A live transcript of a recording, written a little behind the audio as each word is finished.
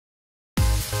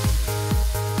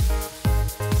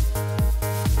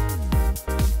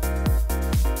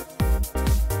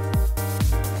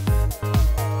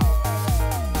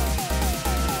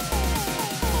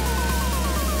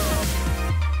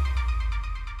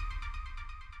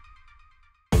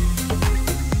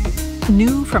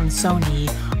New from Sony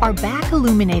are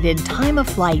back-illuminated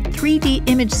time-of-flight 3D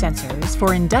image sensors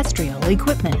for industrial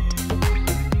equipment.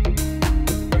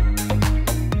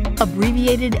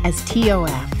 Abbreviated as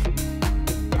TOF.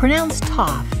 Pronounced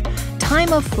TOF,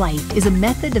 time-of-flight is a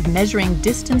method of measuring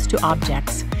distance to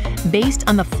objects based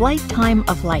on the flight time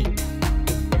of light.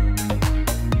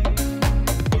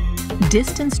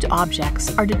 Distance to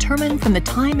objects are determined from the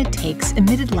time it takes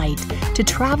emitted light to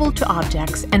travel to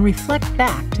objects and reflect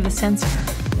back to the sensor.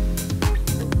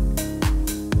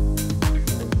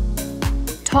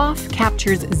 TOF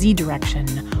captures Z direction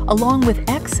along with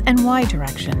X and Y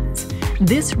directions.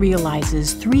 This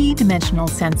realizes three-dimensional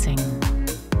sensing.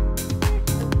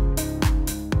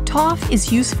 TOF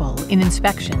is useful in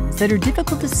inspections that are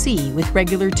difficult to see with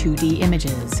regular 2D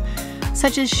images,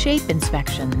 such as shape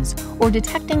inspections or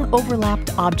detecting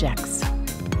overlapped objects.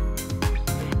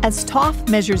 As TOF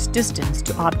measures distance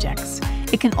to objects,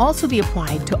 it can also be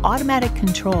applied to automatic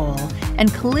control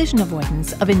and collision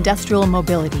avoidance of industrial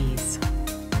mobilities.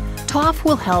 TOF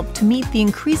will help to meet the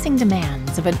increasing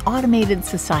demands of an automated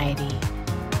society.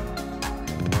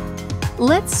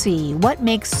 Let's see what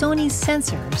makes Sony's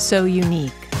sensor so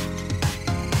unique.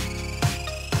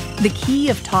 The key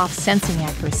of TOF sensing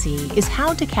accuracy is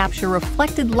how to capture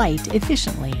reflected light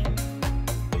efficiently.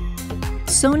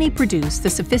 Sony produced the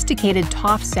sophisticated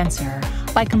TOF sensor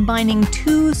by combining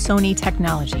two Sony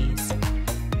technologies: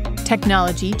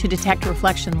 technology to detect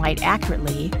reflection light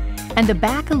accurately, and a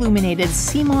back-illuminated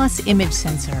CMOS image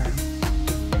sensor.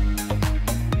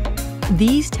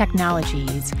 These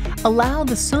technologies allow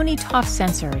the Sony TOF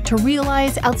sensor to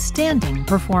realize outstanding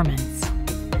performance.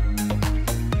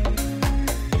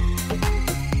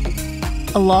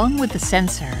 Along with the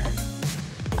sensor,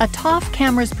 a TOF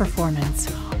camera's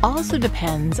performance also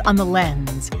depends on the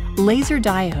lens, laser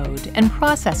diode, and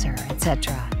processor,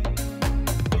 etc.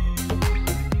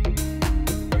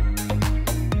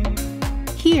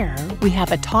 Here we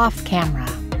have a TOF camera.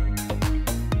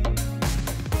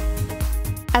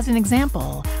 As an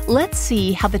example, let's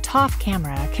see how the TOF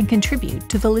camera can contribute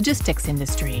to the logistics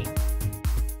industry.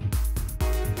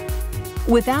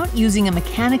 Without using a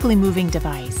mechanically moving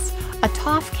device, a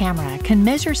TOF camera can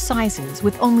measure sizes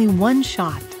with only one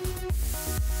shot.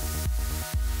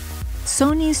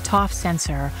 Sony's TOF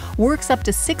sensor works up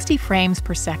to 60 frames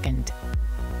per second,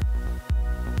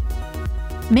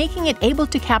 making it able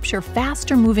to capture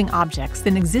faster moving objects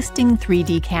than existing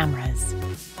 3D cameras.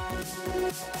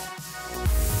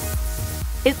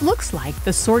 It looks like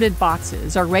the sorted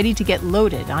boxes are ready to get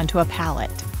loaded onto a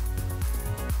pallet.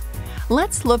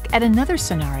 Let's look at another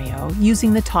scenario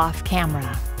using the TOF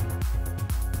camera.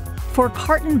 For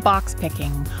carton box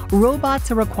picking,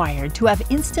 robots are required to have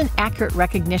instant accurate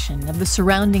recognition of the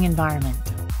surrounding environment.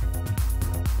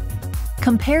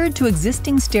 Compared to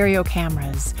existing stereo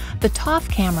cameras, the TOF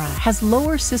camera has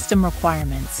lower system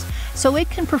requirements, so it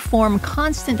can perform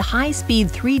constant high-speed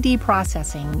 3D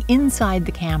processing inside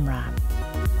the camera.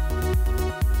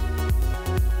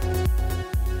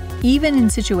 Even in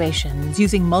situations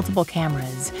using multiple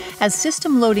cameras, as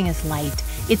system loading is light,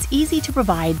 it's easy to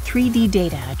provide 3D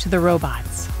data to the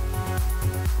robots.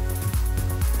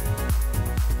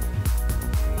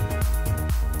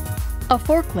 A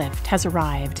forklift has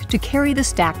arrived to carry the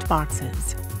stacked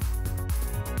boxes.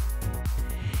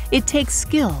 It takes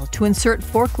skill to insert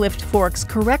forklift forks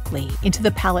correctly into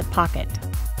the pallet pocket.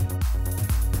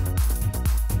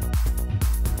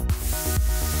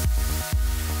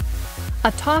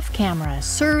 A TOF camera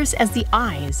serves as the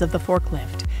eyes of the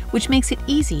forklift, which makes it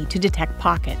easy to detect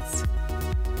pockets.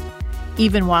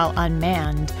 Even while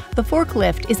unmanned, the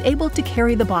forklift is able to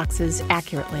carry the boxes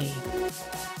accurately.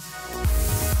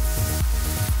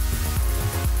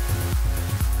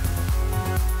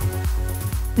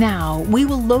 Now, we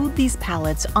will load these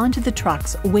pallets onto the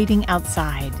trucks waiting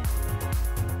outside.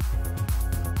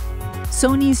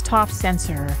 Sony's TOF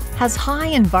sensor has high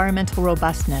environmental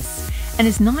robustness and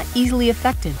is not easily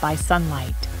affected by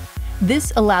sunlight.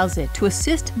 This allows it to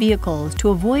assist vehicles to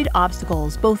avoid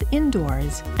obstacles both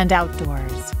indoors and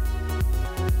outdoors.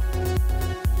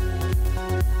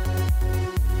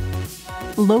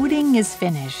 Loading is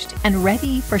finished and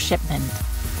ready for shipment.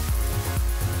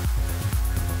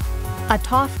 A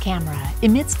TOF camera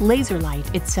emits laser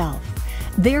light itself.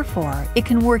 Therefore, it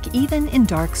can work even in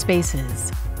dark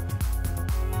spaces.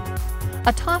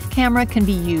 A TOF camera can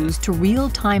be used to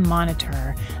real-time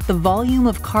monitor the volume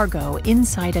of cargo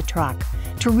inside a truck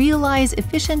to realize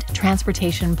efficient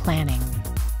transportation planning.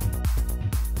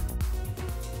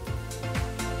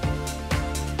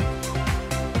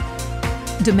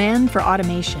 Demand for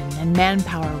automation and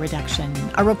manpower reduction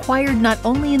are required not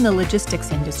only in the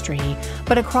logistics industry,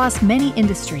 but across many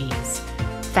industries: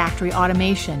 factory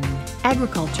automation,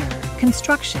 agriculture,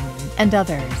 construction, and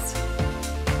others.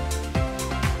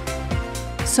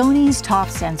 Sony's TOF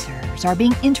sensors are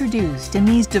being introduced in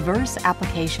these diverse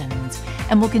applications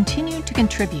and will continue to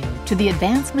contribute to the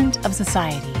advancement of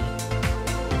society.